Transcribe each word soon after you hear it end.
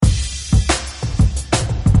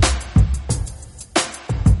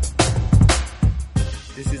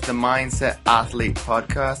the Mindset Athlete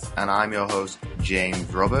podcast, and I'm your host,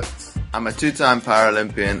 James Roberts. I'm a two-time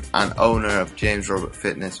Paralympian and owner of James Robert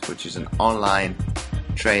Fitness, which is an online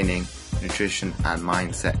training, nutrition and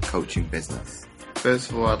mindset coaching business.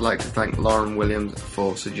 First of all, I'd like to thank Lauren Williams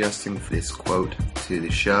for suggesting this quote to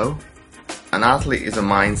the show. An athlete is a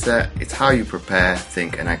mindset. It's how you prepare,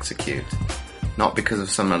 think and execute. Not because of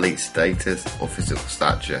some elite status or physical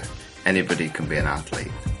stature. Anybody can be an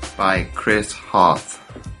athlete. By Chris Hart.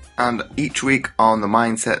 And each week on the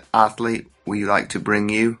Mindset Athlete, we like to bring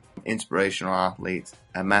you inspirational athletes,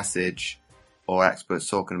 a message, or experts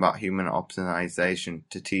talking about human optimization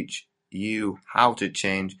to teach you how to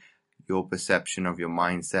change your perception of your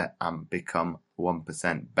mindset and become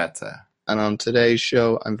 1% better. And on today's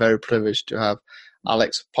show, I'm very privileged to have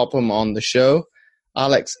Alix Popham on the show.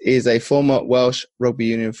 Alix is a former Welsh rugby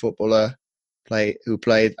union footballer who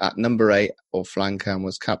played at number 8 or flanker and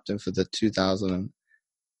was captain for the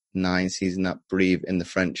 2009 season at Brive in the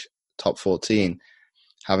French top 14,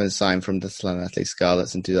 having signed from the Llanelli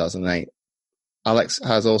Scarlets in 2008. Alix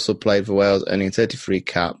has also played for Wales, earning 33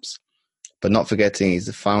 caps, but not forgetting he's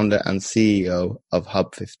the founder and CEO of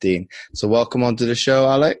Hub 15. So welcome onto the show,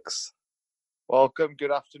 Alix. Welcome.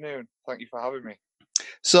 Good afternoon. Thank you for having me.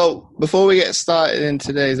 So before we get started in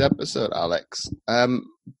today's episode, Alix,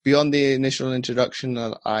 beyond the initial introduction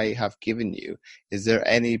that I have given you, is there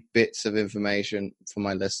any bits of information for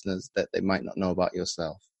my listeners that they might not know about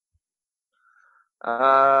yourself?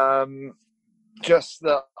 Just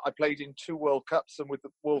that I played in 2 World Cups, and with the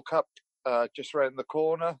World Cup just around the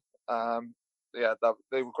corner,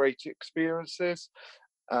 they were great experiences.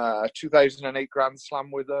 2008 Grand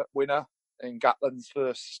Slam winner in Gatland's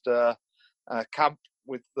first camp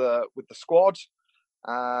with the squad.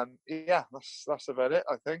 That's about it,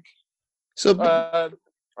 I think. So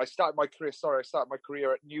I started my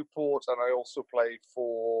career at Newport, and I also played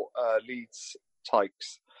for Leeds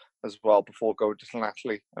Tykes as well before going to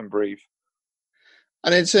Llanelli and Brive.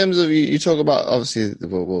 And in terms of, you talk about, obviously, the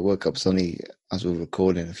World Cup's only, as we're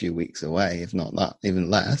recording, a few weeks away, if not that, even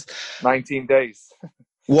less. 19 days.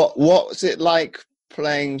 What's it like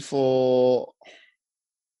playing for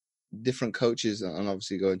different coaches and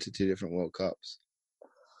obviously going to 2 different World Cups?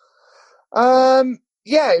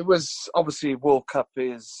 It was obviously World Cup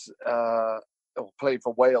is, or playing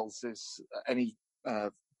for Wales is any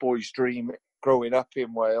boy's dream growing up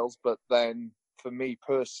in Wales. But then for me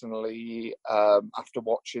personally, after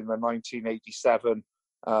watching the 1987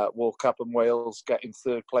 World Cup and Wales getting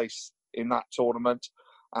 3rd place in that tournament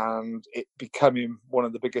and it becoming one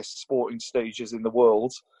of the biggest sporting stages in the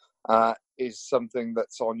world, is something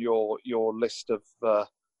that's on your list of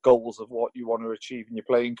goals of what you want to achieve in your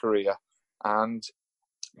playing career. And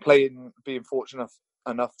being fortunate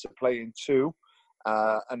enough to play in 2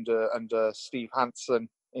 under Steve Hansen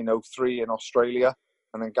in 2003 in Australia,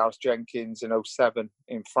 and then Gareth Jenkins in 2007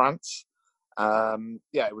 in France.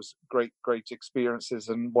 It was great experiences,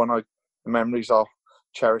 and the memories I'll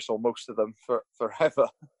cherish, or most of them, forever.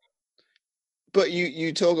 But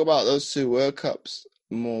you talk about those 2 World Cups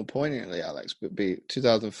more poignantly, Alix, but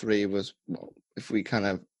 2003 was, well, if we kind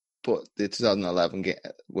of put the 2011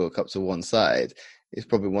 World Cup to one side, it's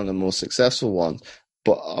probably one of the most successful ones,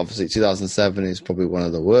 but obviously 2007 is probably one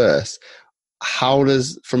of the worst. How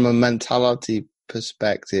does, from a mentality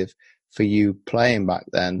perspective for you playing back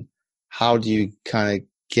then, how do you kind of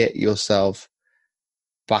get yourself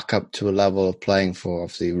back up to a level of playing for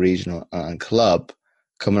obviously regional and club,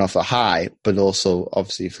 coming off a high, but also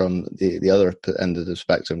obviously from the other end of the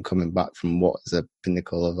spectrum, coming back from what is a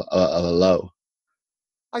pinnacle of a low?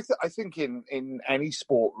 I think in any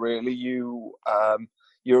sport, really, you're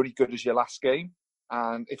only good as your last game,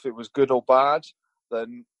 and if it was good or bad,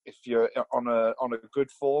 then if you're on a good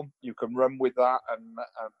form, you can run with that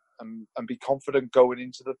and be confident going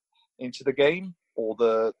into the game or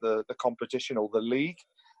the competition or the league.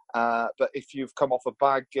 But if you've come off a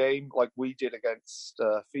bad game like we did against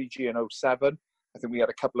Fiji in 2007, I think we had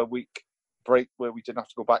a couple of week break where we didn't have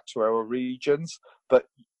to go back to our regions, but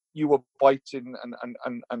you were biting and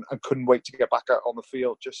couldn't wait to get back out on the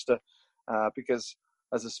field, just to because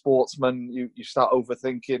as a sportsman you start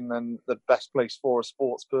overthinking, and the best place for a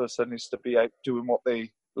sports person is to be out doing what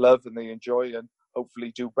they love and they enjoy and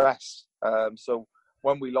hopefully do best. So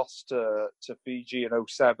when we lost to Fiji in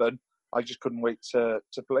 2007, I just couldn't wait to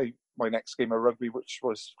play my next game of rugby, which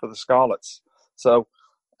was for the Scarlets. So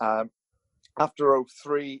after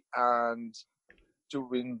 2003 and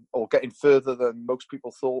getting further than most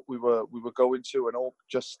people thought we were going to, and all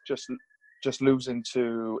just losing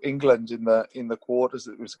to England in the quarters.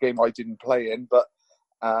 It was a game I didn't play in, but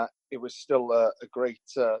it was still a great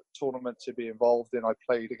tournament to be involved in. I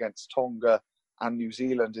played against Tonga and New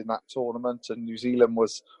Zealand in that tournament, and New Zealand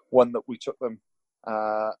was one that we took them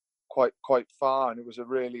quite far, and it was a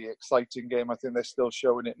really exciting game. I think they're still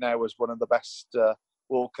showing it now as one of the best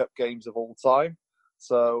World Cup games of all time.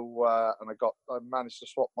 So, and I managed to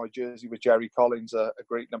swap my jersey with Jerry Collins, a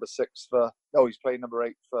great number 6 he's playing number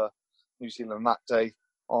 8 for New Zealand that day.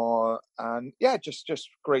 And yeah, just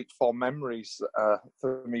great fond memories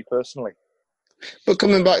for me personally. But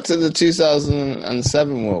coming back to the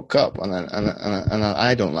 2007 World Cup, and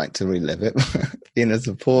I don't like to relive it, being a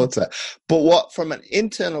supporter. But what, from an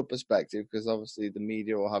internal perspective, because obviously the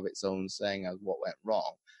media will have its own saying as what went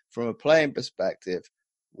wrong. From a playing perspective,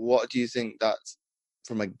 what do you think that's,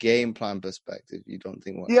 from a game plan perspective, you don't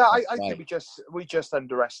think? Yeah, I think we just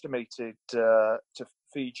underestimated to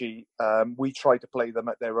Fiji. We tried to play them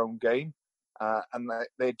at their own game, and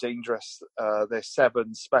they're dangerous. They're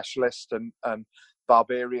 7 specialist and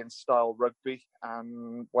barbarian style rugby.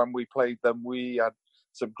 And when we played them, we had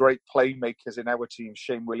some great playmakers in our team: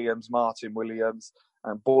 Shane Williams, Martin Williams,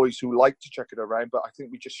 and boys who like to chuck it around. But I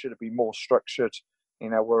think we just should have been more structured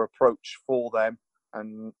in our approach for them,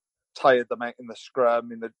 and tired them out in the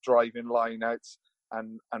scrum, in the driving lineouts,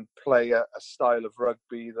 and play a style of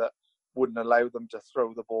rugby that wouldn't allow them to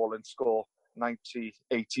throw the ball and score 90,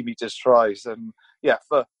 80 metres tries. And yeah,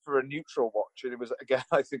 for a neutral watch, it was, again,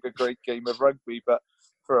 I think a great game of rugby, but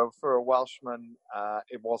for a Welshman,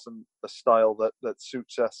 it wasn't the style that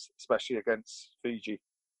suits us, especially against Fiji.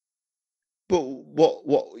 But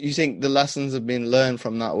what you think the lessons have been learned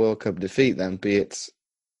from that World Cup defeat then, be it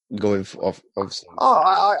going off? I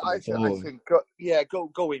think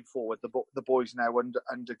going forward, the boys now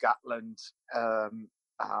under Gatland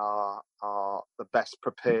are the best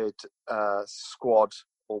prepared squad,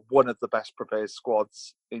 or one of the best prepared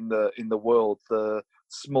squads in the world. The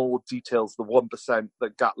small details, the 1%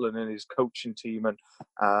 that Gatland and his coaching team and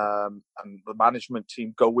the management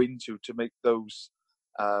team go into to make those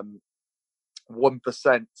 1%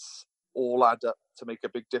 all add up to make a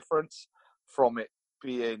big difference. From it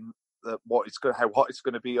being how hot it's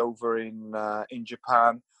going to be over in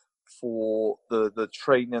Japan, for the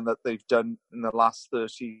training that they've done in the last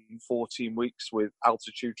 13, 14 weeks with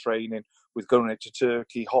altitude training, with going into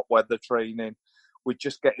Turkey, hot weather training, with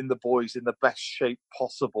just getting the boys in the best shape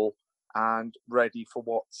possible and ready for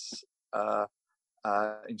what's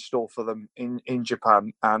in store for them in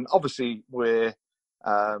Japan. And obviously we're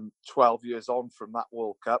 12 years on from that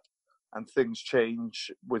World Cup, and things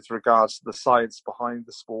change with regards to the science behind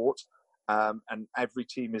the sport, and every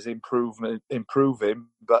team is improving,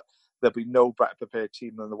 but there'll be no better prepared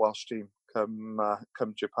team than the Welsh team come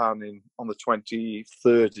Japan on the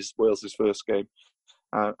 23rd is Wales' first game,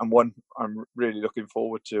 and one I'm really looking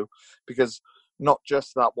forward to, because not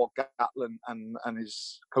just that, what Gatland and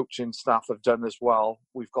his coaching staff have done as well.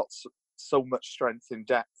 We've got so much strength in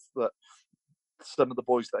depth that some of the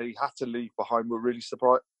boys that he had to leave behind were really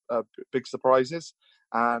big surprises,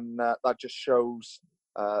 and that just shows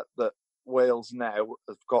that Wales now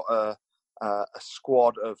have got a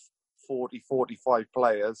squad of 40, 45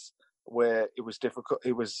 players, where it was difficult.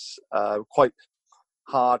 It was quite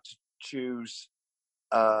hard to choose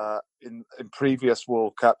in previous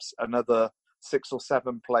World Cups another 6 or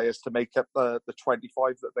 7 players to make up the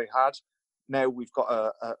 25 that they had. Now we've got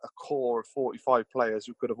a core of 45 players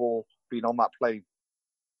who could have all been on that plane.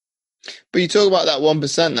 But you talk about that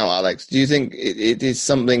 1% now, Alex. Do you think it is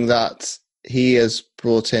something that he has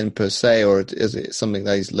brought in per se, or is it something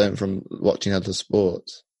that he's learned from watching other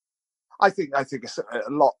sports? I think it's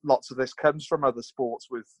lots of this comes from other sports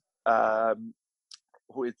with I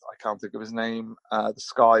can't think of his name. The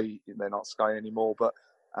Sky, they're not Sky anymore, but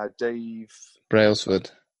Dave Brailsford.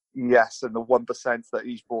 Yes, and the 1% that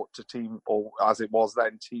he's brought to team, or as it was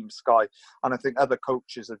then, Team Sky, and I think other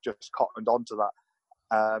coaches have just cottoned onto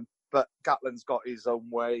that. But Gatland's got his own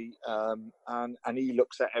way, and he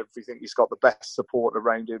looks at everything. He's got the best support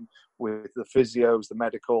around him with the physios, the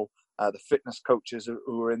medical, the fitness coaches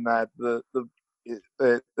who are in there.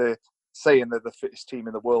 They're saying they're the fittest team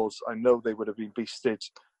in the world. I know they would have been beasted.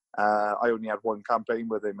 I only had one campaign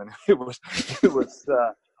with him, and it was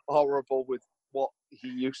horrible with what he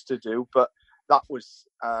used to do. But that was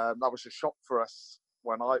a shock for us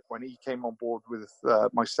when he came on board with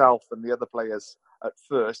myself and the other players at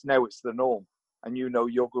first. Now it's the norm, and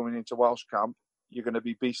you're going into Welsh camp, you're going to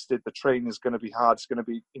be beasted. The training is going to be hard, it's going to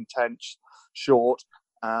be intense, short,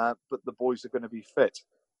 but the boys are going to be fit,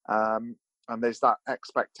 and there's that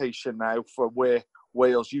expectation now for where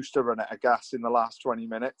Wales used to run out of gas in the last 20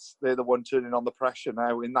 minutes. They're the one turning on the pressure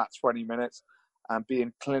now in that 20 minutes and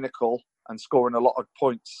being clinical and scoring a lot of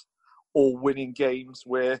points, or winning games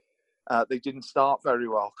where they didn't start very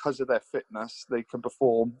well. Because of their fitness, they can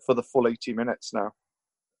perform for the full 80 minutes now.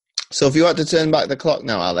 So if you had to turn back the clock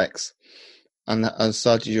now, Alex, and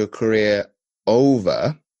started your career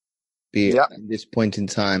over, be it at this point in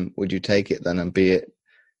time, would you take it then and be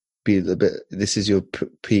the bit, this is your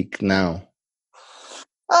peak now?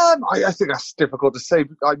 I think that's difficult to say.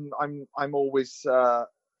 I'm always a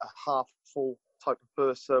half full type of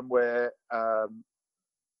person where I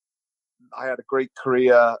had a great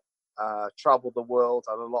career, traveled the world,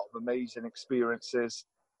 had a lot of amazing experiences.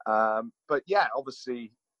 But yeah,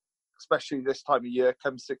 obviously, especially this time of year,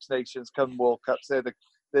 come Six Nations, come World Cups, they're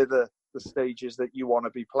the stages that you want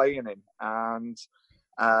to be playing in, and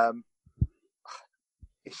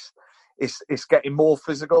it's getting more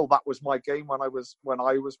physical. That was my game when I was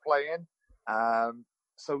playing.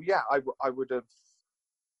 So yeah, I would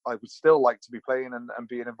still like to be playing and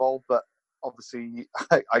being involved, but obviously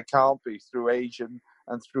I can't be through age and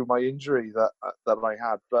through my injury that I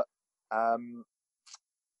had. But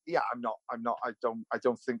yeah, I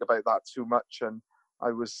don't think about that too much, and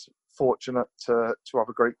I was fortunate to have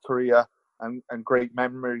a great career and great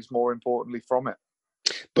memories, more importantly, from it.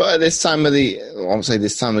 But at this time of the, I won't say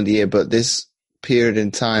this time of the year, but this period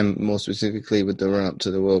in time, more specifically with the run up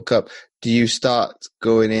to the World Cup, do you start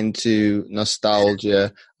going into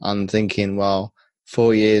nostalgia and thinking, well,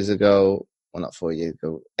 4 years ago, well, not 4 years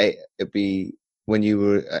ago, it'd be when you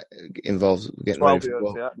were involved getting ready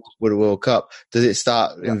for the World Cup. Does it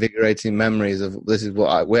start invigorating memories of this is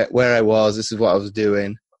what where I was, this is what I was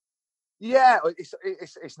doing? Yeah,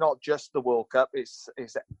 it's not just the World Cup. It's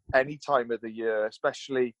any time of the year,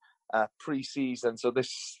 especially pre-season. So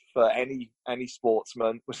this, for any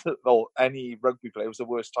sportsman or any rugby player, was the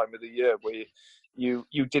worst time of the year, where you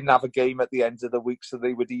didn't have a game at the end of the week, so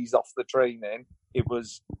they would ease off the training. It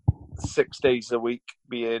was 6 days a week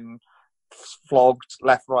being flogged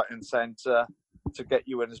left, right, and centre to get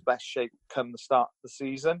you in as best shape come the start of the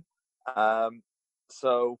season.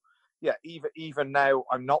 So. Yeah, even now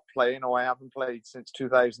I'm not playing, or I haven't played since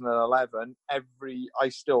 2011. I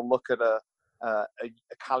still look at a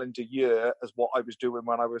calendar year as what I was doing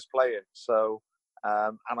when I was playing. So,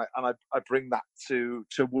 and I bring that to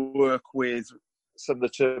work with some of the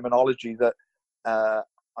terminology that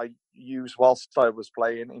I use whilst I was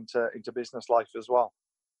playing into business life as well.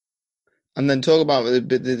 And then talk about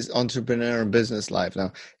this entrepreneur and business life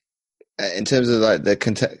now. In terms of like the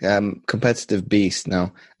competitive beast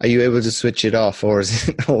now, are you able to switch it off, or is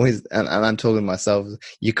it always, and I'm talking to myself,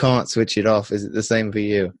 you can't switch it off? Is it the same for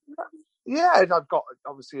you? Yeah, I've got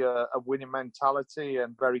obviously a winning mentality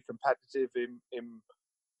and very competitive in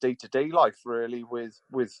day-to-day life, really, with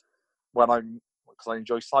when because I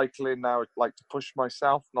enjoy cycling now. I'd like to push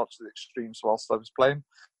myself, not to the extremes whilst I was playing,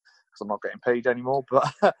 because I'm not getting paid anymore,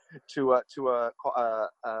 but to a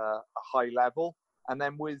high level. And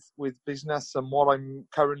then with business and what I'm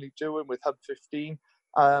currently doing with Hub 15,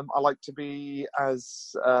 I like to be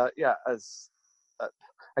as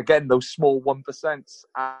again, those small 1%,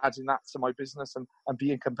 adding that to my business and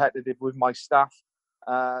being competitive with my staff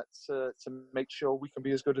to make sure we can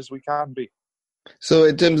be as good as we can be. So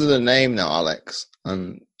in terms of the name now, Alex,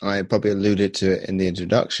 and I probably alluded to it in the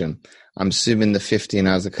introduction, I'm assuming the 15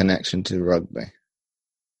 has a connection to rugby.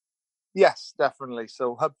 Yes, definitely.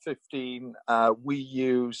 So Hub 15, we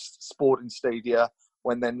use sporting stadia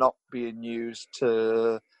when they're not being used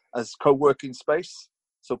as co-working space.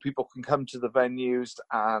 So people can come to the venues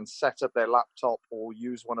and set up their laptop or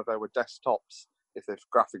use one of our desktops if they're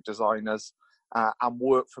graphic designers and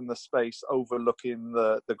work from the space overlooking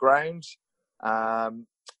the ground.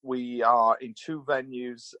 We are in 2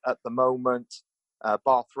 venues at the moment,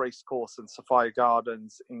 Bath Racecourse and Sophia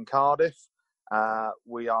Gardens in Cardiff.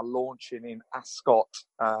 We are launching in Ascot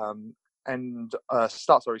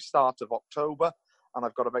start of October, and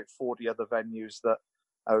I've got about 40 other venues that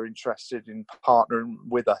are interested in partnering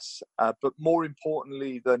with us. But more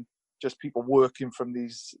importantly than just people working from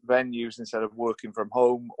these venues instead of working from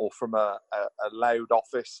home or from a loud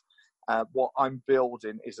office, what I'm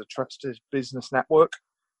building is a trusted business network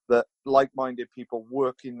that like-minded people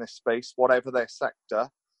work in this space, whatever their sector,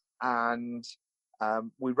 and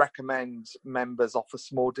we recommend members offer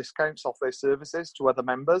small discounts off their services to other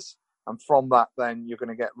members. And from that, then you're going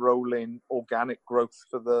to get rolling organic growth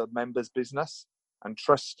for the members' business and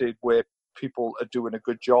trusted where people are doing a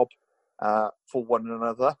good job for one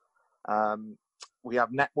another. We have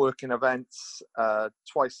networking events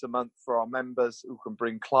twice a month for our members who can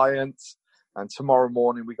bring clients. And tomorrow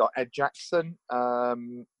morning, we got Ed Jackson,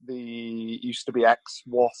 used to be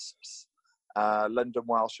ex-Wasps, London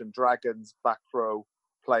Welsh and Dragons back row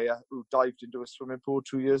player who dived into a swimming pool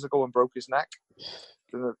 2 years ago and broke his neck.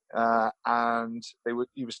 And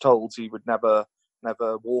he was told he would never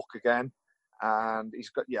walk again. And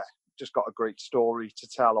he's just got a great story to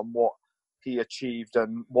tell on what he achieved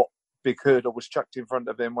and what big hurdle was chucked in front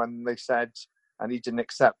of him when they said, and he didn't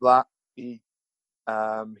accept that. He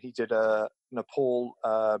did a Nepal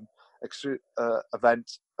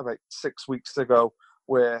event about 6 weeks ago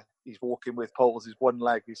where he's walking with poles. His one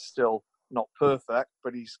leg is still not perfect,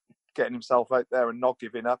 but he's getting himself out there and not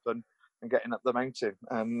giving up and getting up the mountain.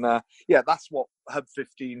 And that's what Hub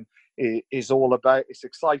 15 is all about. It's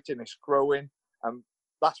exciting, it's growing. And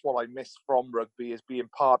that's what I miss from rugby, is being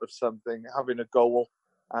part of something, having a goal.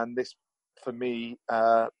 And this, for me,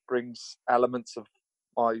 brings elements of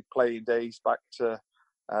my playing days back to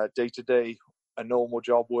day-to-day, a normal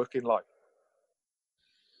job, working life.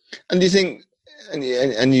 And do you think, and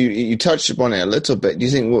you touched upon it a little bit, do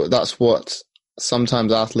you think that's what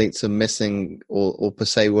sometimes athletes are missing, or per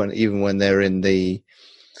se, even when they're in the,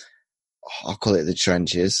 I'll call it the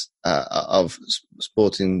trenches of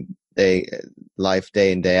sporting life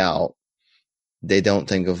day in, day out, they don't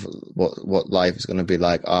think of what life is going to be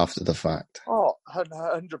like after the fact? Oh,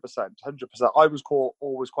 100%. I was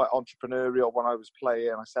always quite entrepreneurial when I was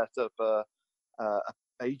playing. I set up a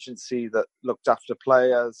agency that looked after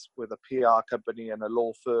players with a PR company and a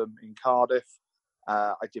law firm in Cardiff.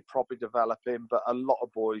 I did property developing, but a lot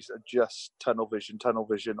of boys are just tunnel vision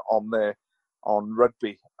on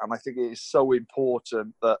rugby. And I think it is so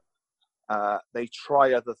important that they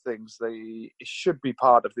try other things. It should be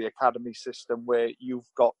part of the academy system where you've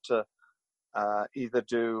got to either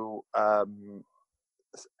do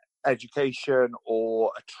education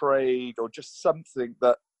or a trade or just something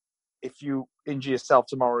that if you injure yourself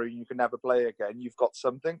tomorrow, you can never play again. You've got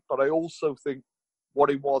something. But I also think what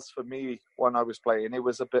it was for me when I was playing, it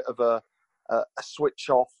was a bit of a switch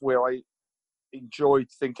off where I enjoyed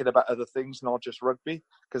thinking about other things, not just rugby,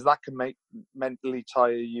 because that can mentally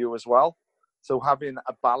tire you as well. So having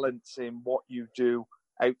a balance in what you do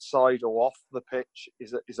outside or off the pitch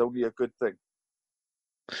is only a good thing.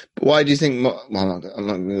 But why do you think, well, I'm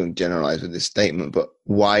not going to generalize with this statement, but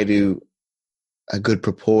why do a good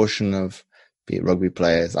proportion of, be it rugby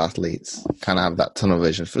players, athletes, kind of have that tunnel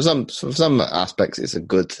vision? For some aspects, it's a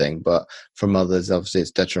good thing, but from others, obviously,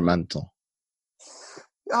 it's detrimental.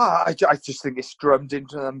 I just think it's drummed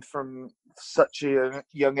into them from such a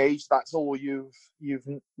young age. That's all you've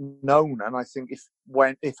known, and I think if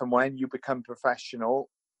and when you become professional,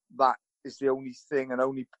 that is the only thing and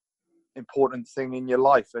only important thing in your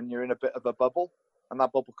life, and you're in a bit of a bubble, and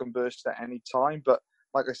that bubble can burst at any time. But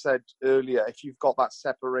like I said earlier, if you've got that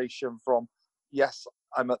separation from, yes,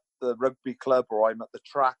 I'm at the rugby club or I'm at the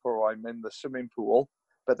track or I'm in the swimming pool,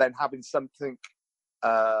 but then having something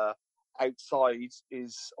outside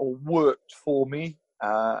worked for me,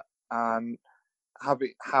 and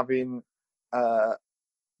having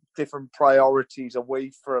different priorities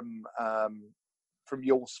away from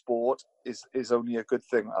your sport is only a good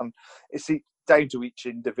thing. And it's down to each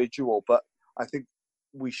individual, but I think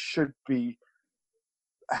we should be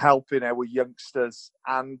helping our youngsters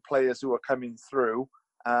and players who are coming through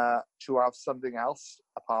to have something else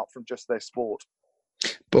apart from just their sport.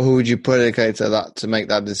 But who would you predicate to that to make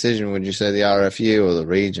that decision? Would you say the RFU or the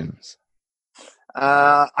regions?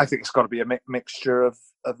 I think it's got to be a mixture of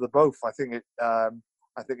the both. I think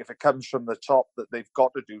if it comes from the top, that they've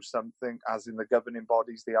got to do something, as in the governing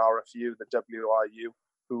bodies, the RFU, the WRU,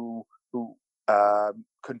 who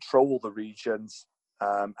control the regions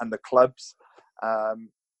and the clubs.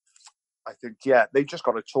 I think, they've just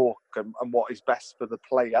got to talk and what is best for the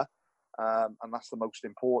player. And that's the most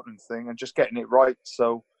important thing, and just getting it right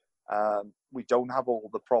so we don't have all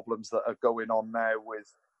the problems that are going on now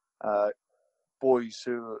with boys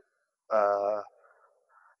who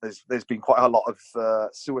there's been quite a lot of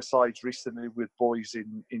suicides recently with boys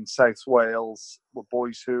in South Wales, with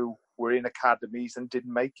boys who were in academies and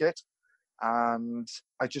didn't make it. And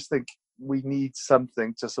I just think we need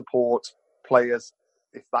something to support players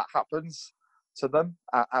if that happens to them,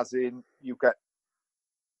 as in you get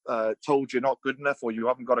told you're not good enough or you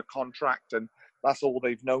haven't got a contract, and that's all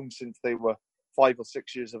they've known since they were 5 or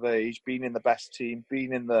 6 years of age, being in the best team,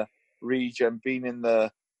 being in the region, being in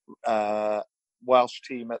the Welsh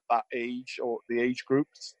team at that age or the age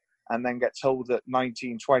groups, and then get told at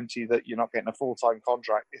 19, 20 that you're not getting a full-time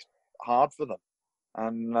contract. It's hard for them.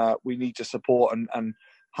 And we need to support and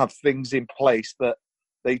have things in place that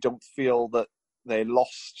they don't feel that they're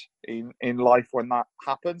lost in life when that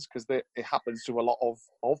happens, because it happens to a lot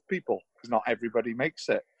of people, because not everybody makes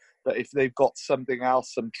it. But if they've got something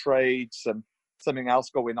else, some trade, some something else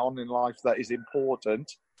going on in life that is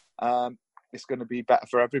important, it's going to be better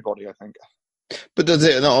for everybody, I think. But does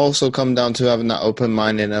it not also come down to having that open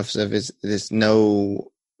mind enough? So there's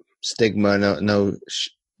no stigma,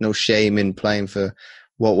 no shame in playing for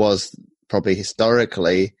what was probably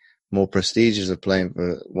historically more prestigious of playing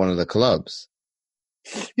for one of the clubs.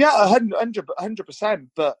 Yeah, 100%.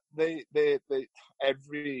 But they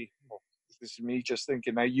well, this is me just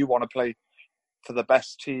thinking now. You want to play for the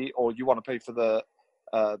best team, or you want to play for the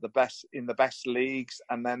best in the best leagues,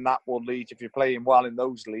 and then that will lead, if you're playing well in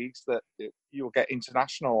those leagues, that you'll get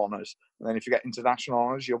international honours, and then if you get international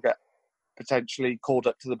honours, you'll get potentially called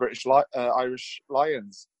up to the Irish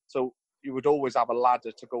Lions. So you would always have a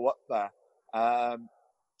ladder to go up there.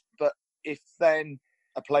 But if then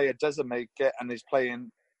a player doesn't make it and is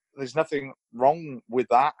playing, there's nothing wrong with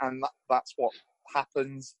that, and that's what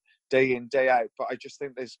happens day in, day out. But I just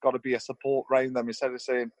think there's got to be a support around them. Instead of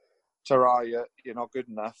saying, Tara, you're not good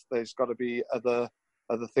enough, there's got to be other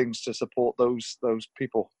things to support those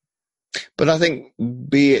people. But I think,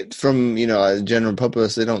 be it from, a general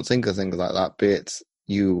populace, they don't think of things like that. Be it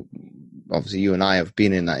obviously you and I have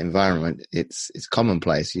been in that environment. It's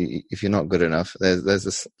commonplace. If you're not good enough,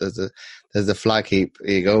 there's a flag heap.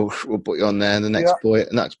 Here you go. We'll put you on there, and the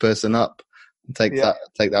next person up, and take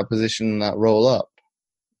that position, that role up.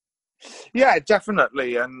 Yeah,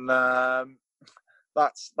 definitely, and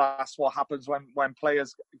that's what happens when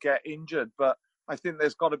players get injured. But I think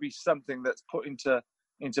there's got to be something that's put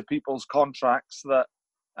into people's contracts that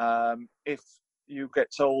if you get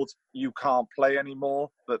told you can't play anymore,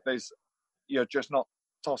 that you're just not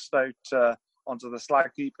tossed out onto the slag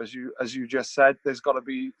heap, as you just said. There's got to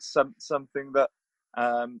be something that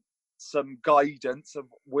some guidance of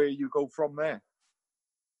where you go from there.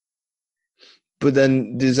 But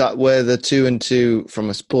then, is that where the 2 and 2, from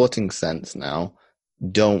a sporting sense now,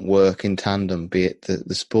 don't work in tandem, be it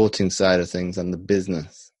the sporting side of things and the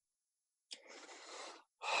business?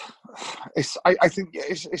 I think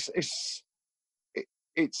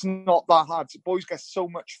it's not that hard. Boys get so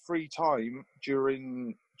much free time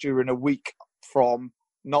during a week from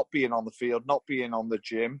not being on the field, not being on the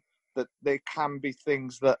gym, that there can be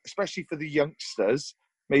things that, especially for the youngsters,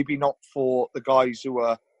 maybe not for the guys who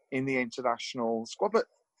are in the international squad, but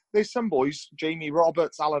there's some boys, Jamie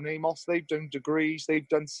Roberts, Alan Amos, they've done degrees, they've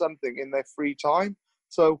done something in their free time.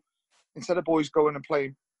 So instead of boys going and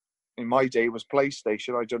playing, in my day it was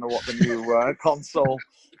PlayStation, I don't know what the new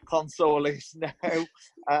console is now,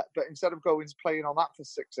 but instead of going playing on that for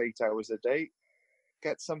 6-8 hours a day,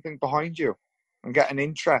 get something behind you and get an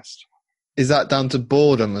interest. Is that down to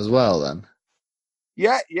boredom as well then?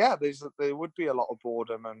 Yeah, there would be a lot of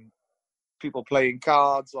boredom and people playing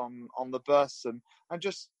cards on the bus and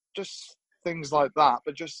just things like that.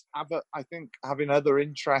 But just I think having other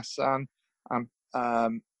interests and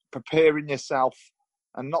preparing yourself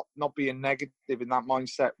and not being negative in that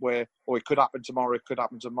mindset where, it could happen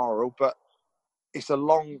tomorrow, but it's a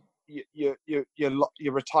long, you're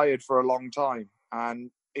retired for a long time and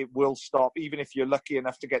it will stop. Even if you're lucky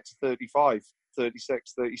enough to get to 35,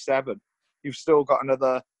 36, 37, you've still got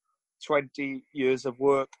another 20 years of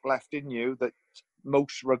work left in you that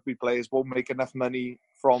most rugby players won't make enough money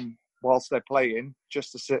from whilst they're playing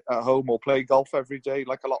just to sit at home or play golf every day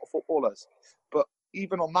like a lot of footballers. But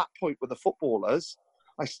even on that point with the footballers,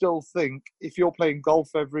 I still think if you're playing golf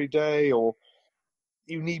every day, or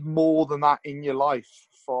you need more than that in your life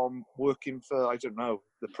from working for, I don't know,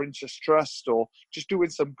 the Princess Trust, or just doing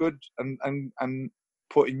some good and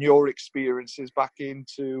putting your experiences back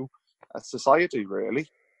into a society, really.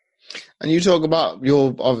 And you talk about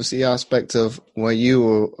your, obviously, aspect of where you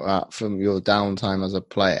were at from your downtime as a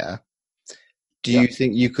player. Do you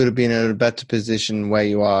think you could have been in a better position where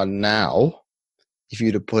you are now if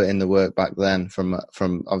you'd have put in the work back then from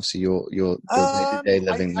obviously your day-to-day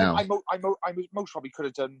living now? I most probably could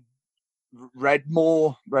have read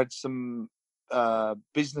some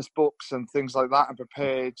business books and things like that and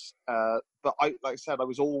prepared. But like I said, I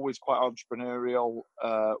was always quite entrepreneurial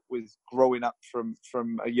with growing up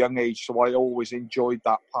from a young age. So I always enjoyed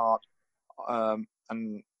that part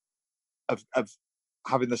and of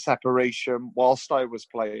having the separation whilst I was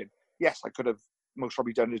playing. Yes, I could have most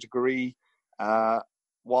probably done a degree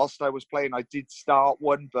whilst I was playing. I did start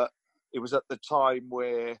one, but it was at the time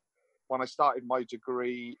where when I started my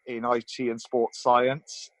degree in IT and sports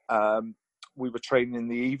science, we were training in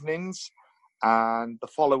the evenings, and the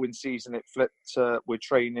following season it flipped to we're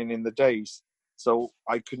training in the days. So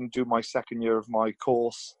I couldn't do my second year of my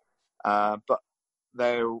course, but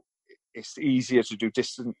there it's easier to do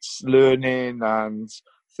distance learning and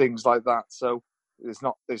things like that. So there's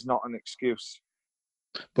not an excuse.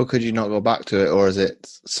 But could you not go back to it, or is it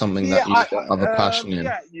something that you don't have a passion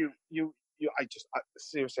in? Yeah,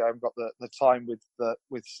 seriously, I haven't got the time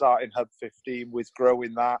with starting Hub 15, with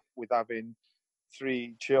growing that, with having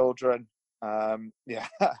 3 children. Yeah,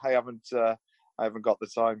 I haven't got the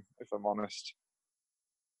time, if I'm honest.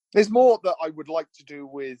 There's more that I would like to do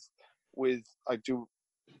with I do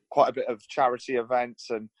quite a bit of charity events,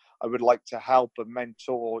 and I would like to help and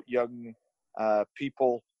mentor young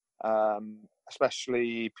people,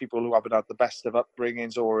 especially people who haven't had the best of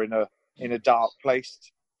upbringings or in a dark place.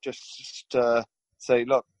 Just to say,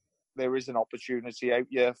 look, there is an opportunity out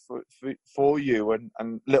here for you,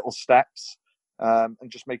 and little steps, and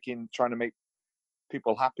just trying to make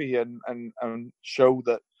people happy, and show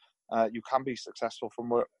that you can be successful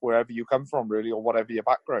from wherever you come from, really, or whatever your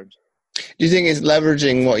background. Do you think it's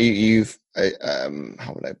leveraging what you've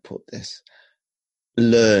how would I put this,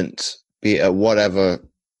 learnt, be it at whatever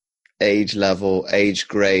age level, age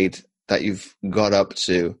grade that you've got up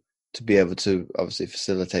to be able to obviously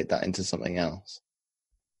facilitate that into something else?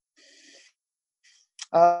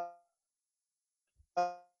 Like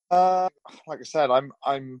I said,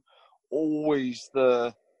 I'm always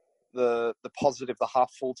the positive, the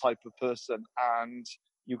half full type of person, and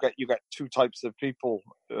you get 2 types of people,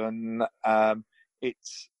 and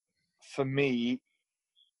it's, for me,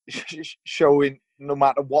 showing, no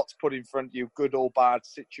matter what's put in front of you, good or bad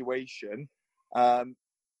situation,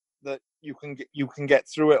 that you can get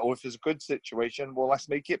through it. Or if it's a good situation, well, let's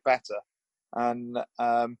make it better. And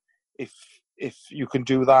if you can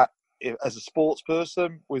do that as a sports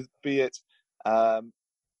person, with, be it,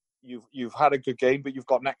 you've had a good game, but you've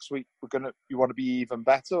got next week, you want to be even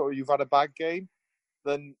better, or you've had a bad game,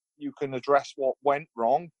 then you can address what went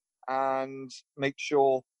wrong and make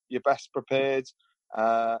sure you're best prepared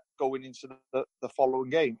going into the following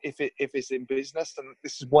game. If it's in business, and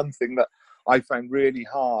this is one thing that I found really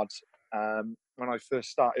hard when I first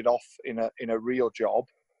started off in a real job,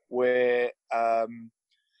 where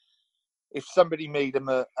if somebody made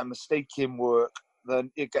a mistake in work,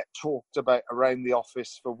 then it get talked about around the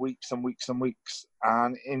office for weeks and weeks and weeks.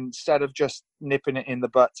 And instead of just nipping it in the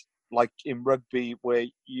butt, like in rugby, where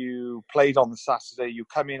you played on the Saturday, you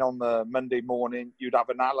come in on the Monday morning, you'd have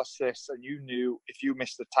analysis, and you knew if you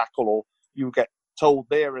missed a tackle, or you get told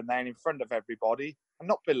there and then in front of everybody, and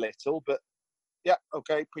not belittle, but yeah,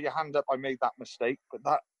 okay, put your hand up, I made that mistake. But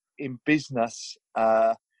that, in business,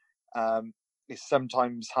 is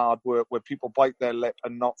sometimes hard work, where people bite their lip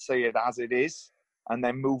and not say it as it is, and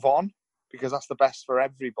then move on, because that's the best for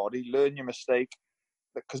everybody. Learn your mistake,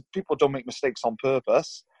 because people don't make mistakes on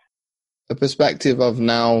purpose. The perspective of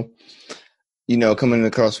now, coming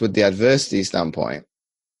across with the adversity standpoint,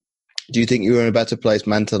 do you think you were in a better place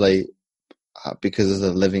mentally because of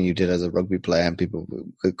the living you did as a rugby player, and people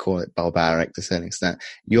could call it barbaric to a certain extent?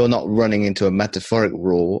 You're not running into a metaphoric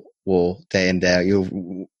war day in, day out. You're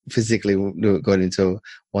physically going into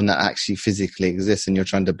one that actually physically exists, and you're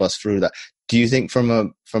trying to bust through that. Do you think from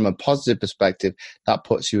a positive perspective that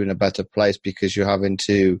puts you in a better place, because you're having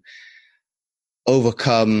to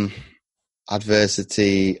overcome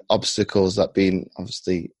adversity, obstacles that been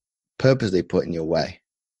obviously purposely put in your way?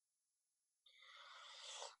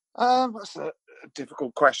 That's a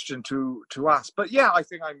difficult question to ask, but yeah, I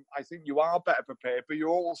think you are better prepared, but you're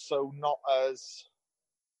also not as,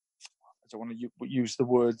 I don't want to use the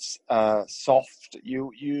words soft.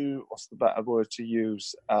 You what's the better word to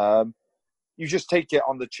use? You just take it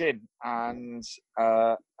on the chin and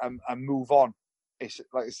move on. It's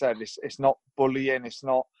like I said, it's not bullying.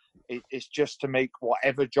 It's just to make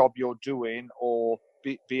whatever job you're doing, or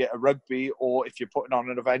be it a rugby, or if you're putting on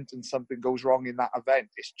an event and something goes wrong in that event,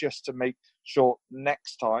 it's just to make sure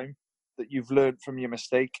next time that you've learned from your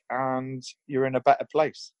mistake and you're in a better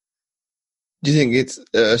place. Do you think it's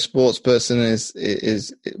a sports person is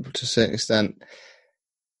to a certain extent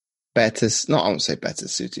better? Not, I won't say better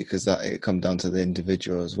suited, because that it comes down to the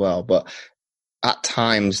individual as well. But at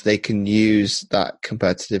times they can use that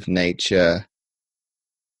competitive nature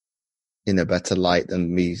in a better light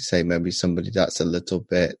than me, say maybe somebody that's a little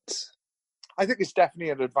bit. I think it's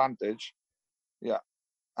definitely an advantage. Yeah.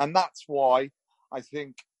 And that's why I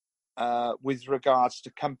think with regards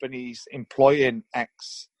to companies employing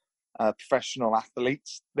professional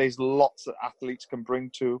athletes, there's lots that athletes can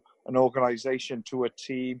bring to an organisation, to a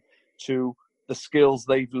team, to the skills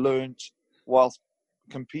they've learned whilst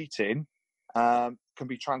competing, can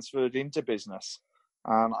be transferred into business.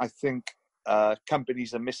 And I think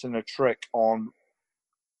companies are missing a trick on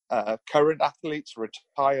current athletes,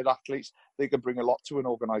 retired athletes. They can bring a lot to an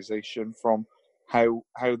organisation, from how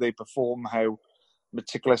they perform, how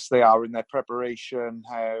meticulous they are in their preparation,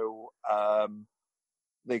 how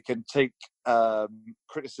they can take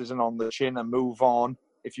criticism on the chin and move on.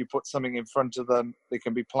 If you put something in front of them, they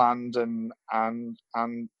can be planned and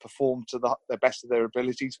perform to the best of their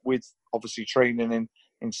abilities, with obviously training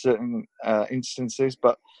in certain instances.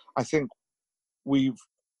 But I think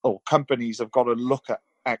companies have got to look at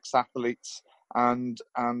ex-athletes and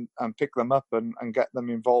pick them up and get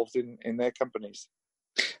them involved in their companies.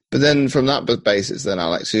 But then from that basis then,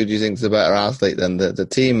 Alex, who do you think is the better athlete then? The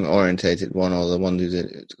team-orientated one or the one who's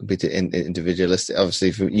individualistic?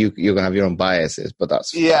 Obviously, you're going to have your own biases, but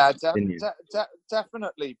that's... Yeah,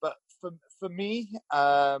 definitely. But for me,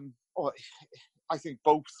 I think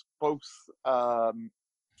both.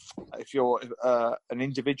 If you're an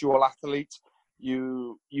individual athlete,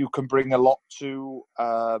 you can bring a lot to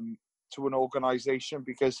an organisation,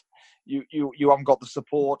 because you haven't got the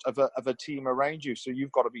support of a team around you. So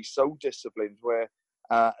you've got to be so disciplined. Where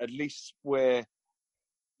at least where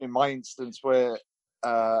in my instance where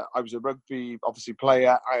I was a rugby obviously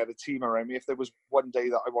player, I had a team around me. If there was one day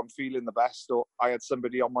that I wasn't feeling the best, or I had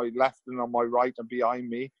somebody on my left and on my right and behind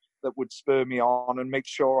me that would spur me on and make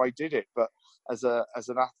sure I did it. But as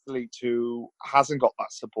an athlete who hasn't got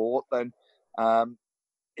that support, then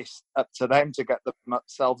it's up to them to get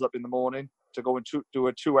themselves up in the morning to go and do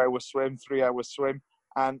a 2-hour swim, 3-hour swim.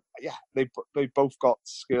 And yeah, they both got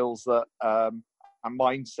skills that and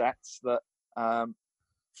mindsets that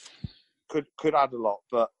could add a lot.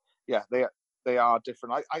 But yeah, they are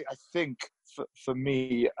different. I think for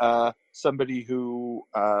me, somebody who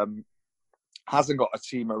hasn't got a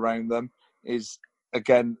team around them is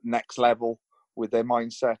again next level with their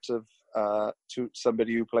mindset of to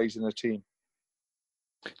somebody who plays in a team.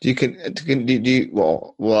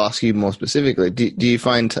 We'll ask you more specifically. Do you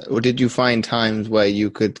find, or did you find times where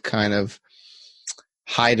you could kind of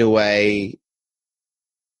hide away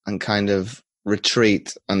and kind of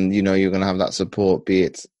retreat, and you're going to have that support? Be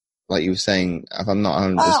it like you were saying, if I'm not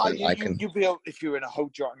 100%, I can. You'll be able, if you're in a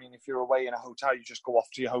hotel. I mean, if you're away in a hotel, you just go off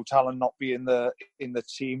to your hotel and not be in the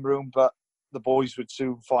team room. But the boys would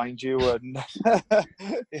soon find you, and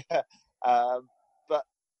yeah. But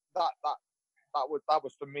that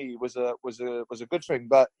was for me was a good thing.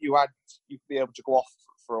 But you'd be able to go off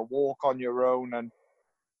for a walk on your own, and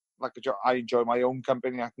I enjoy my own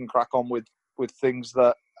company. I can crack on with things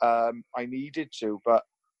that I needed to. But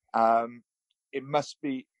it must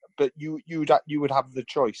be. But you would have the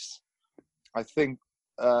choice. I think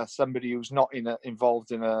somebody who's not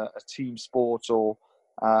involved in a team sport or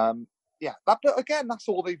but again, that's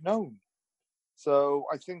all they've known. So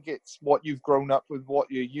I think it's what you've grown up with,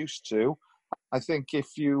 what you're used to. I think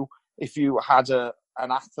if you had an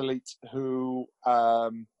athlete who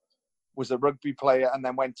was a rugby player and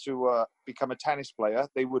then went to become a tennis player,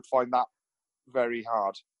 they would find that very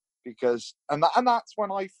hard, because and that's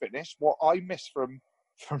when I finished what I missed from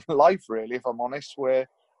life, really, if I'm honest, where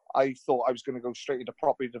I thought I was going to go straight into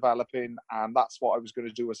property developing and that's what I was going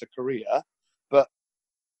to do as a career. But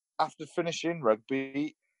after finishing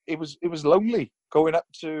rugby, it was lonely going up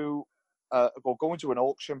to going to an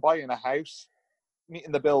auction, buying a house,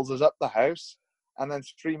 meeting the builders up the house, and then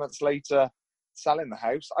 3 months later selling the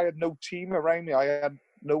house. I had no team around me. I had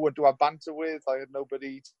no one to have banter with. I had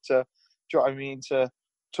nobody to, do you know what I mean, to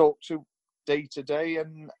talk to day to day.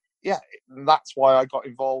 And yeah, that's why I got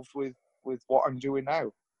involved with what I'm doing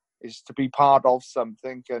now, is to be part of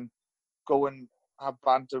something and go and have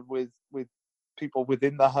banter with people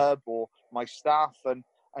within the hub or my staff, and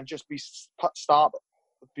just be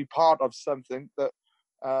part of something that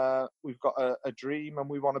we've got a dream, and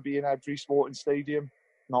we want to be in every sporting stadium.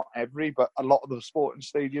 Not every, but a lot of the sporting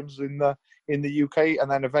stadiums in the UK, and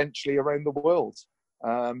then eventually around the world.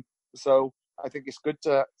 So I think it's good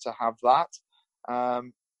to have that.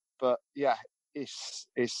 But yeah, it's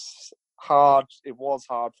hard. It was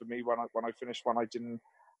hard for me when I finished, when I didn't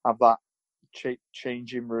have that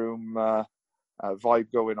changing room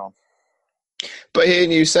vibe going on. But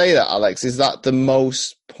hearing you say that, Alex, is that the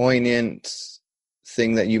most poignant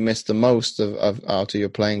thing that you missed the most of out of your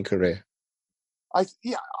playing career? There's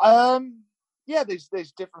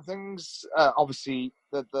different things. Obviously,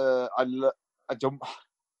 I don't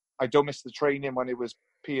miss the training when it was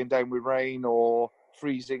peeing down with rain or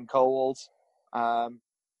freezing cold. I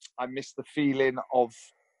miss the feeling of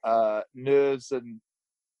nerves and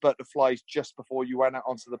butterflies just before you went out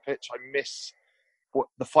onto the pitch. I miss what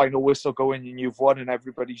the final whistle going and you've won and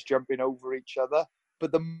everybody's jumping over each other.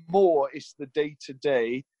 But the more it's the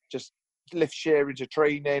day-to-day, just lift sharing to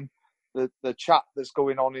training, the chat that's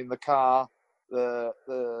going on in the car, the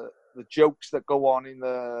jokes that go on in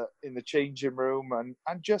the changing room,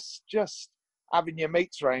 and just having your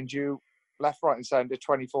mates around you left, right and centre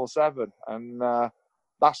 24/7. And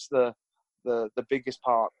that's the biggest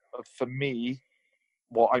part of, for me,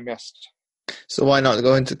 what I missed. So why not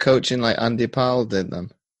go into coaching like Andy Powell did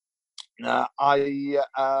then? I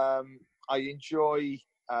enjoy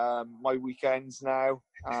my weekends now,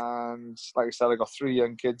 and like I said, I got 3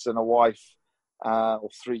 young kids and a wife, or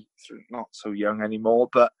three, not so young anymore.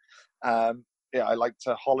 But yeah, I like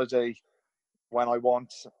to holiday when I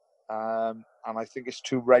want, and I think it's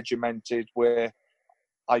too regimented. Where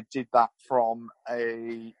I did that from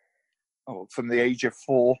the age of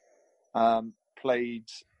 4, played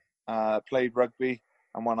rugby,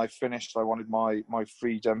 and when I finished, I wanted my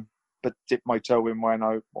freedom, but dip my toe in when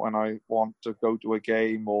I want to go to a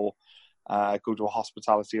game or go to a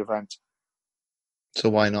hospitality event. So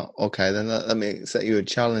why not? Okay, then let me set you a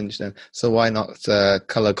challenge then. So why not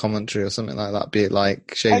colour commentary or something like that? Be it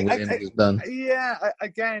like Shane Williams has done.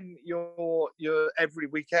 Again, you're every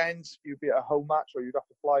weekend you'd be at a home match or you'd have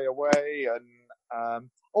to fly away, and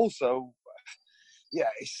also, yeah,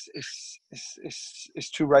 it's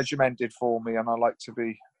too regimented for me, and I like to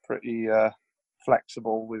be pretty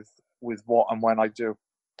flexible with what and when I do.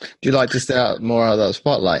 Do you like to stay out more out of that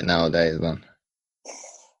spotlight nowadays then?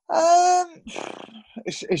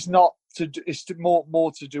 It's not to do, it's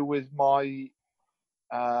more to do with my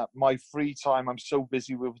my free time. I'm so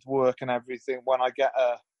busy with work and everything. When I get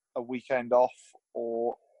a weekend off,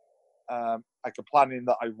 or I can plan in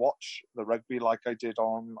that I watch the rugby like I did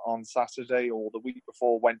on Saturday, or the week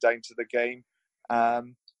before went down to the game,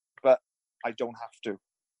 but I don't have to.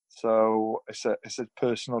 So it's a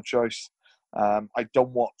personal choice. I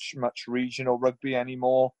don't watch much regional rugby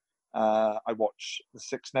anymore. I watch the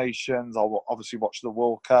Six Nations. I'll obviously watch the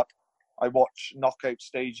World Cup. I watch knockout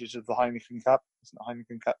stages of the Heineken Cup. It's not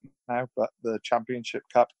Heineken Cup now, but the Championship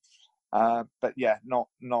Cup. But yeah,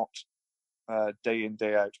 not day in,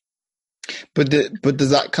 day out. But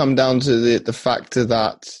does that come down to the factor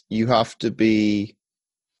that you have to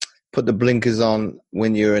put the blinkers on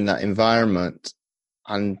when you're in that environment,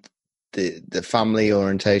 and the family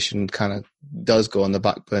orientation kind of does go on the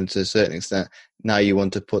back burner to a certain extent? Now you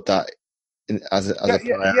want to put that in as a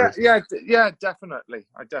priority. Yeah, definitely.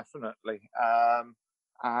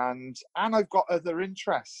 And I've got other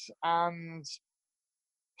interests, and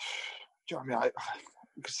do you know what I mean?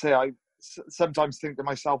 I could say I sometimes think to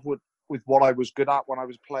myself, with what I was good at when I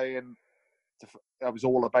was playing, I was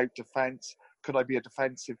all about defence. Could I be a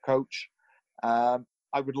defensive coach?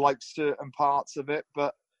 I would like certain parts of it,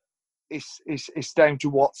 but it's down to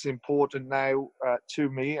what's important now to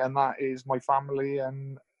me, and that is my family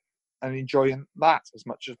and enjoying that as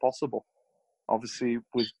much as possible. Obviously,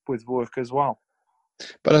 with work as well.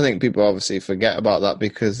 But I think people obviously forget about that,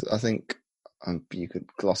 because I think you could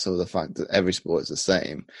gloss over the fact that every sport is the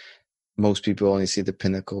same. Most people only see the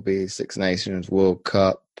pinnacle, be Six Nations, World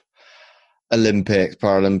Cup, Olympics,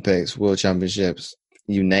 Paralympics, World Championships,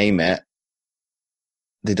 you name it.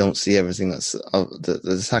 They don't see everything that's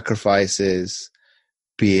the sacrifices,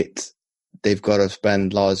 be it they've got to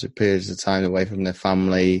spend larger periods of time away from their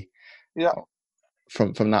family. Yeah.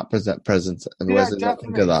 From that present. Yeah,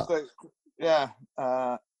 Think of that. So, yeah.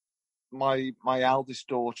 My eldest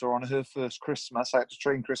daughter, on her first Christmas, I had to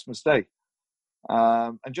train Christmas Day.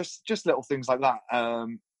 And just little things like that.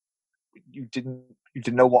 You didn't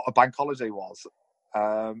know what a bank holiday was.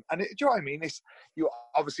 And do you know what I mean? It's, you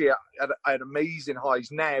obviously I had amazing highs.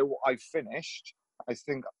 Now I've finished. I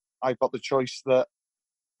think I've got the choice that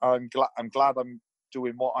I'm glad I'm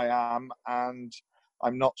doing what I am, and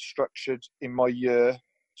I'm not structured in my year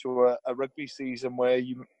to a rugby season where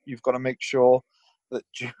you've got to make sure that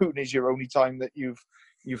June is your only time that you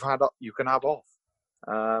can have off.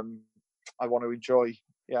 I want to enjoy,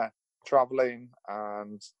 traveling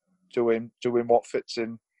and doing what fits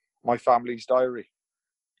in my family's diary.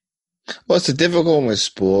 Well, it's a difficult one with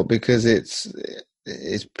sport, because it's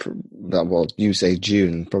well, you say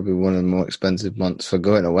June, probably one of the more expensive months for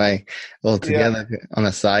going away altogether. Yeah. On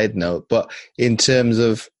a side note, but in terms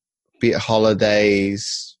of, be it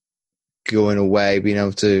holidays, going away, being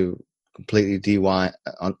able to completely dewind,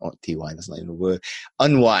 that's not even a word,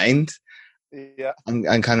 unwind,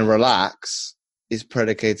 and kind of relax, is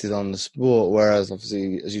predicated on the sport. Whereas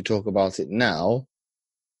obviously, as you talk about it now,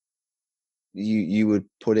 you would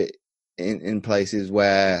put it in places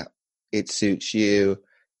where it suits you.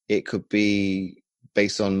 It could be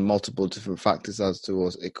based on multiple different factors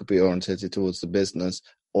it could be oriented towards the business,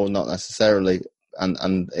 or not necessarily,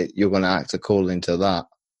 and you're going to act according to that.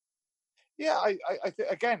 Yeah, I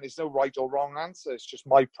again, there's no right or wrong answer. It's just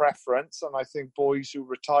my preference, and I think boys who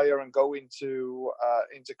retire and go into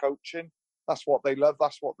coaching, that's what they love,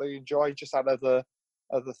 that's what they enjoy. Just had other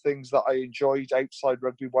things that I enjoyed outside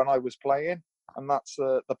rugby when I was playing, that's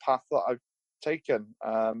the path that I've taken.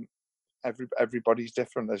 Everybody's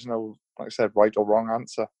different. There's no, like I said, right or wrong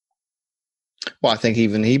answer. Well, I think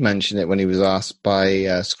even he mentioned it when he was asked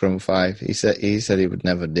by Scrum 5. He said he would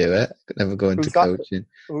never do it, never go into Who's that? coaching.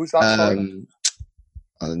 Who's that? Sorry.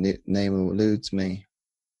 The name eludes me.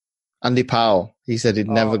 Andy Powell. He said he'd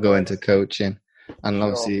never Oh, go right. into coaching, and Sure.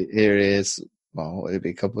 obviously here he is. Well, it'll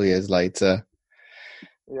be a couple of years later.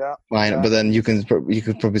 Yeah. But then you could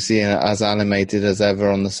probably see him as animated as ever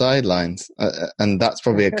on the sidelines, and that's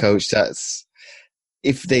probably a coach that's,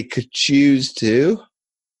 if they could choose to,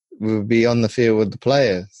 would be on the field with the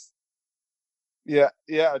players. Yeah,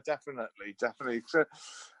 definitely. So,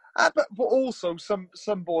 but also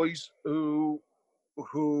some boys who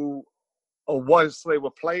or whilst they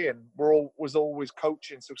were playing was always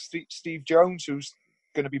coaching. So Steve Jones, who's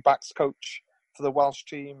going to be backs coach for the Welsh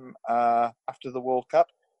team after the World Cup,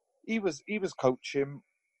 he was coaching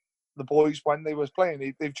the boys when they was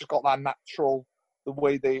playing. They've just got that natural, the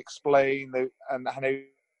way they explain and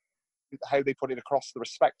how they put it across, the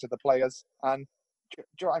respect of the players. And do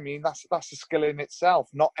you know what I mean? That's a skill in itself.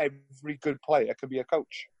 Not every good player can be a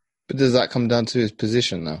coach. But does that come down to his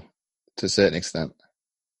position, though, to a certain extent?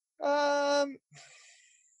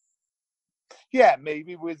 Yeah,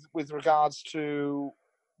 maybe with regards to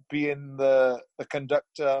being the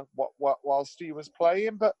conductor whilst he was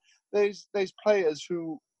playing, but there's players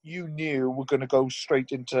who you knew were going to go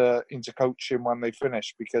straight into coaching when they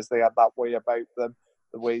finished, because they had that way about them,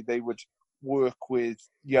 the way they would work with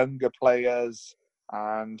younger players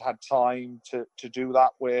and had time to do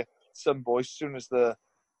that. Where some boys, as soon as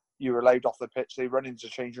you were allowed off the pitch, they run into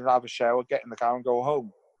change room, have a shower, get in the car and go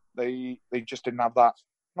home. They just didn't have that.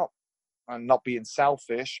 Not being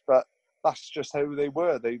selfish, but that's just how they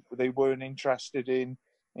were. They weren't interested in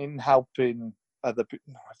helping other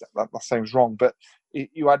people. That sounds wrong, but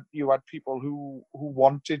you had people who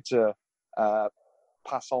wanted to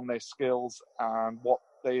pass on their skills and what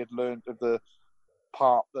they had learned of the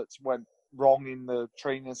part that went wrong in the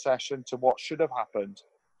training session to what should have happened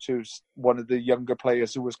to one of the younger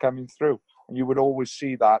players who was coming through. And you would always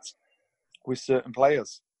see that with certain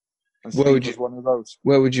players. And Steve was one of those.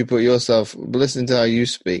 Where would you put yourself? Listening to how you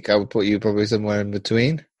speak, I would put you probably somewhere in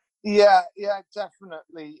between. Yeah,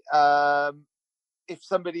 definitely. If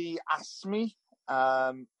somebody asked me,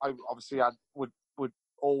 I would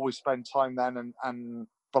always spend time then,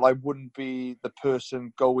 but I wouldn't be the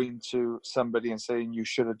person going to somebody and saying you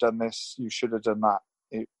should have done this, you should have done that.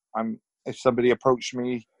 If somebody approached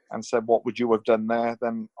me and said, "What would you have done there?"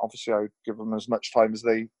 then obviously I would give them as much time as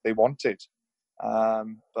they wanted.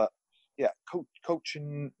 But yeah,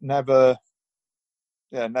 coaching never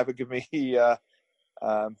give me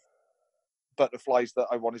butterflies that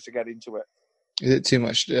I wanted to get into it. Is it too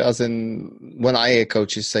much? As in, when I hear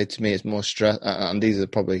coaches say to me, it's more stress, and these are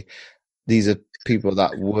people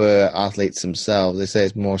that were athletes themselves. They say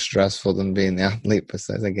it's more stressful than being the athlete per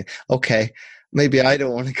se. Thinking, okay, maybe I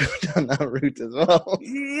don't want to go down that route as well.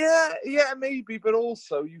 Yeah, maybe, but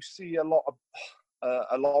also you see a lot of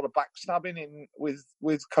backstabbing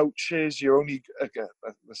with coaches. You're only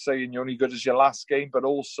saying you're only good as your last game, but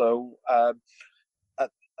also at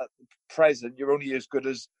present you're only as good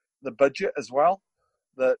as the budget as well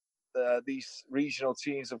that these regional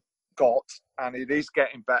teams have got, and it is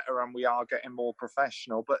getting better, and we are getting more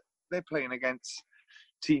professional. But they're playing against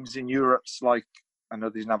teams in Europe's, like, I know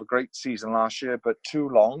they didn't have a great season last year, but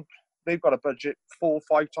Toulon, they've got a budget 4 or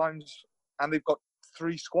 5 times, and they've got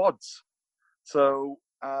 3 squads. So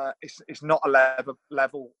it's not a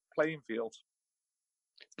level playing field.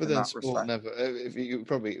 But then sport never. If you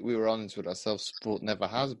we were honest with ourselves, sport never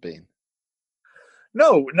has been.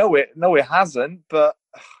 No, it hasn't. But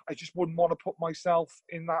I just wouldn't want to put myself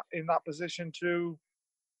in that position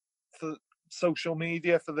for social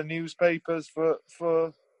media, for the newspapers, for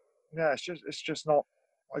yeah. It's just not.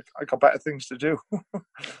 I got better things to do.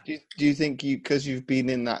 Do you think because you've been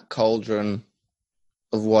in that cauldron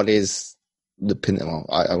of what is the pinnacle?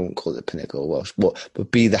 I won't call it the pinnacle of Welsh sport,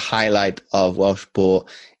 but be the highlight of Welsh sport.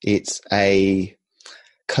 It's a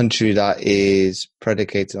country that is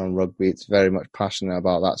predicated on rugby. It's very much passionate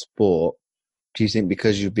about that sport. Do you think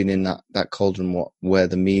because you've been in that cauldron, where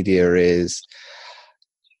the media is,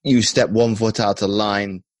 you step 1 foot out of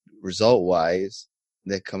line result-wise,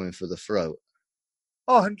 they're coming for the throat?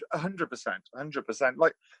 Oh, 100%.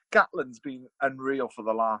 Like, Gatland's been unreal for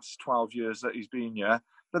the last 12 years that he's been here.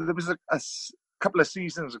 But there was a couple of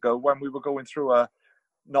seasons ago when we were going through a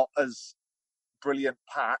not as brilliant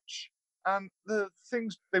patch, and the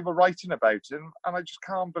things they were writing about him, and I just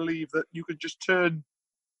can't believe that you could just turn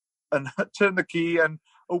the key and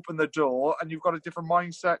open the door, and you've got a different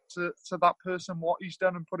mindset to that person, what he's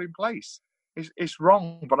done and put in place. It's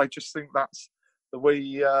wrong, but I just think that's the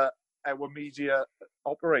way our media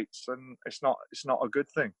operates, and it's not a good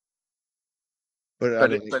thing. But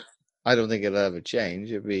I don't think it'll ever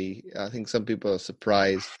change. I think some people are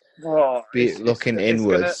surprised, looking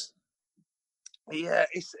inwards. Do you know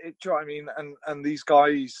what I mean? And these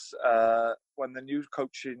guys, when the new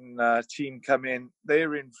coaching team come in,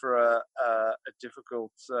 they're in for a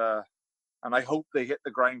difficult. And I hope they hit the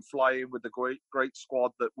ground flying with the great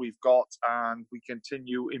squad that we've got, and we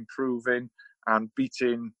continue improving and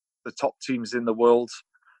beating the top teams in the world.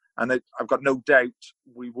 And I've got no doubt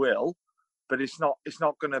we will, but it's not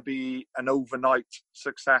going to be an overnight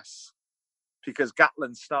success, because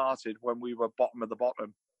Gatland started when we were bottom of the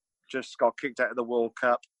bottom, just got kicked out of the World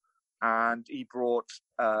Cup, and he brought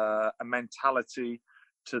a mentality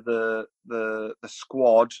to the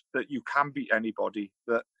squad that you can beat anybody.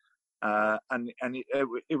 That and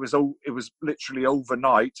it was literally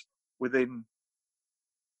overnight. Within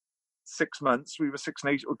 6 months, we were 6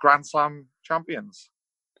 and 8 Grand Slam champions.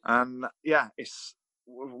 And yeah, I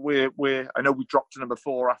know we dropped to number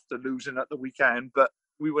 4 after losing at the weekend, but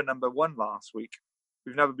we were number 1 last week.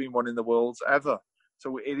 We've never been 1 in the world ever.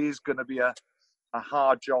 So it is going to be a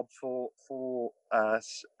hard job for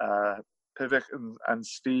Pivot and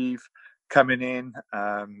Steve coming in,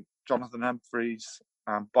 Jonathan Humphreys,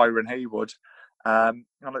 Byron Haywood. I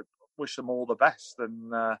wish them all the best,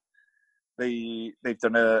 and they've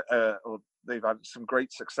done they've had some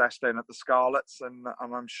great success down at the Scarlets, and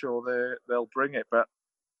I'm sure they'll bring it. But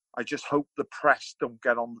I just hope the press don't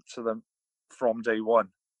get on to them from day one,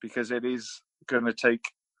 because it is going to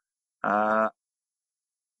take a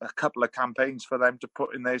couple of campaigns for them to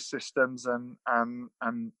put in their systems, and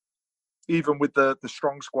even with the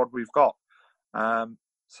strong squad we've got.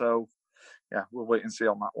 So yeah, we'll wait and see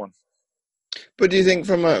on that one. But do you think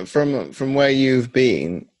from where you've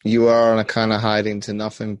been, you are on a kind of hiding to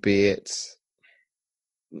nothing, be it,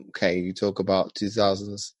 okay, you talk about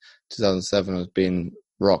 2007 as being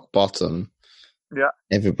rock bottom. Yeah.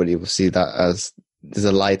 Everybody will see that as there's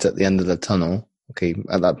a light at the end of the tunnel. Okay,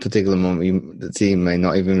 at that particular moment, the team may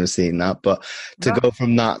not even have seen that, but to go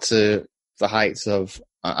from that to the heights of,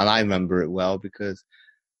 and I remember it well because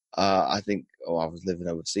I think, I was living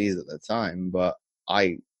overseas at the time, but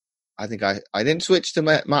I think I didn't switch to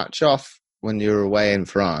match off when you were away in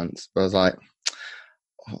France, but I was like,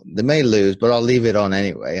 they may lose, but I'll leave it on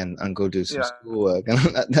anyway and go do some schoolwork. And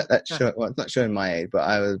that's it's not showing my age, but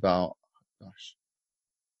I was about,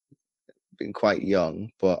 being quite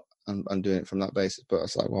young, but I'm doing it from that basis. But I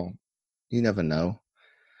was like, well, you never know.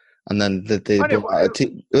 And then they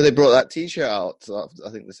brought that T-shirt out. So I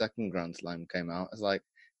think the second Grand Slam came out. It's like,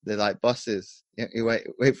 they're like buses. You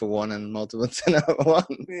wait for one and multiple to one.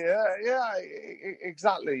 Yeah,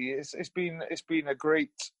 exactly. It's been a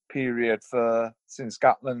great period since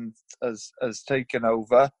Gatland has taken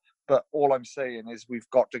over. But all I'm saying is we've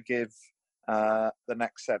got to give the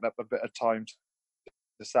next setup a bit of time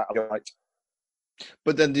to settle right.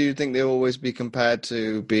 But then, do you think they'll always be compared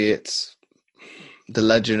to, be it the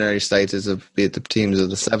legendary status of, be it the teams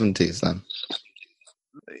of the 70s then?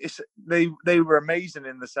 They were amazing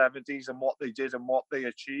in the 70s and what they did and what they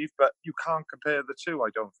achieved, but you can't compare the two, I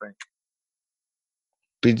don't think.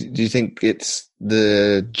 But do you think it's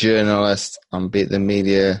the journalists and, be it the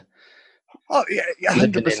media? Oh yeah,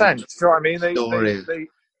 100%. Do you know what I mean?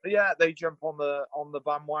 They jump on the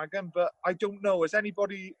bandwagon, but I don't know. Has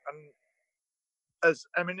anybody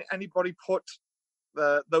put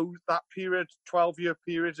that period, 12-year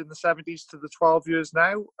period in the 70s to the 12 years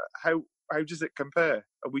now? How does it compare?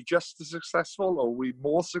 Are we just as successful, or are we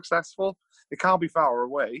more successful? It can't be far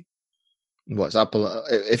away. What's Apple?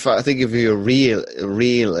 If you're a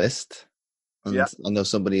realist, and I know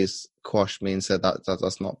somebody has quashed me and said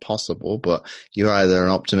that's not possible, but you're either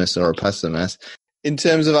an optimist or a pessimist. In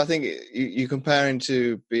terms of, I think you're comparing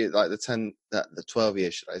to, be it like the 12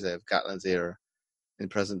 years, should I say, of Gatland's era in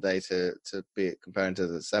present day to be it comparing to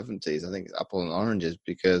the 70s. I think it's apple and oranges,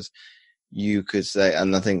 because you could say,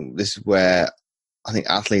 and I think this is where I think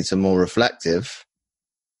athletes are more reflective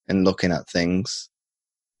in looking at things,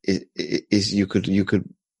 is you could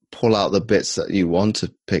pull out the bits that you want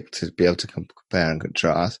to pick to be able to compare and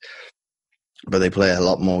contrast, but they play a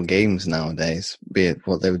lot more games nowadays, be it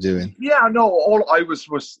what they were doing. Yeah, no, all I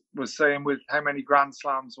was saying with how many Grand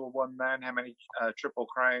Slams were won then, how many Triple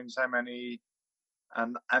Crowns, how many,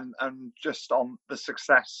 and just on the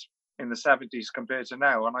success in the 70s compared to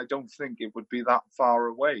now, and I don't think it would be that far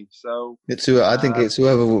away. So I think it's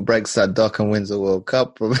whoever breaks that duck and wins the World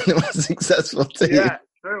Cup, probably the most successful team. Yeah,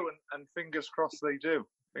 true. And fingers crossed they do.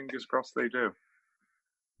 Fingers crossed they do.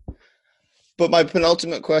 But my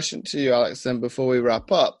penultimate question to you, Alex, then before we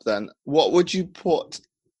wrap up, then, what would you put,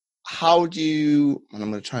 how do you, and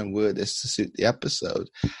I'm going to try and word this to suit the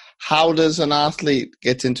episode, how does an athlete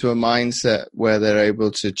get into a mindset where they're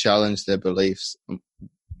able to challenge their beliefs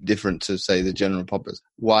different to, say, the general public?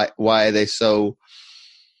 Why are they so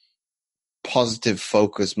positive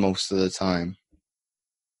focused most of the time?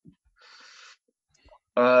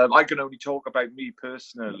 I can only talk about me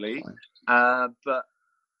personally, but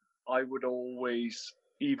I would always,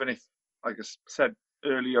 even if, like I said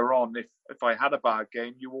earlier on, if I had a bad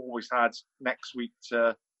game, you always had next week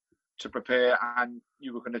to prepare, and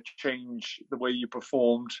you were going to change the way you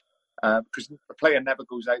performed, because the player never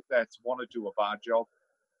goes out there to want to do a bad job.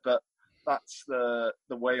 But that's the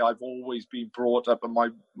way I've always been brought up, and my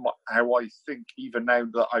how I think even now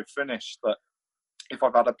that I've finished, that if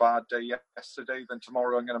I've had a bad day yesterday, then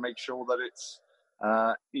tomorrow I'm going to make sure that it's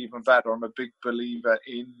even better. I'm a big believer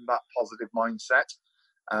in that positive mindset.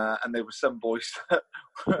 And there were some boys that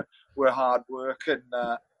were hard work and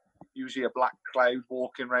usually a black cloud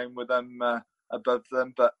walking around with them above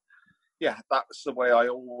them. But yeah, that's the way I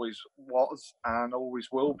always was and always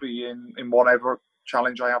will be in whatever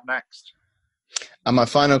challenge I have next. And my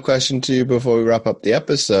final question to you before we wrap up the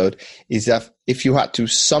episode is that if you had to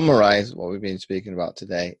summarize what we've been speaking about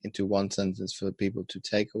today into one sentence for people to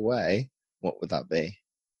take away, what would that be?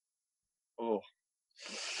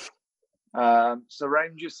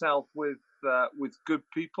 Surround yourself with good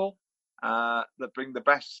people that bring the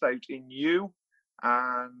best out in you,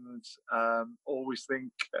 and always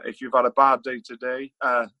think if you've had a bad day today,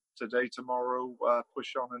 tomorrow,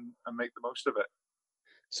 push on and make the most of it.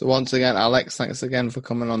 So once again, Alex, thanks again for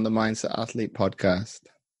coming on the Mindset Athlete podcast.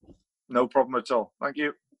 No problem at all. Thank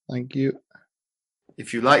you. Thank you.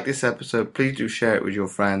 If you like this episode, please do share it with your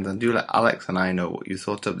friends, and do let Alex and I know what you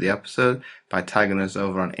thought of the episode by tagging us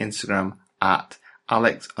over on Instagram at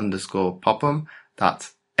Alix_Popham.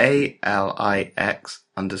 That's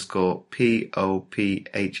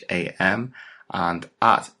ALIX_POPHAM, and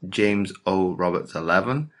at James O. Roberts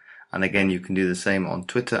 11. And again, you can do the same on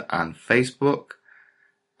Twitter and Facebook.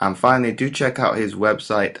 And finally, do check out his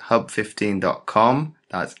website, hub15.com.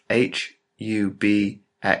 That's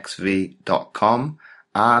HUBXV.com.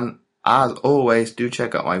 And as always, do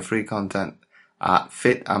check out my free content at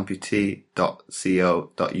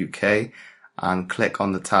fitamputee.co.uk and click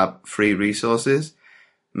on the tab Free Resources.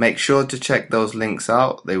 Make sure to check those links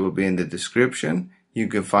out. They will be in the description. You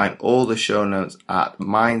can find all the show notes at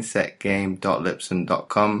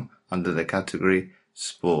mindsetgame.lipson.com under the category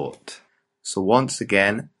Sport. So once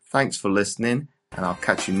again, thanks for listening, and I'll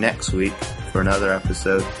catch you next week for another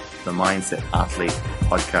episode of the Mindset Athlete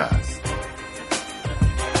podcast.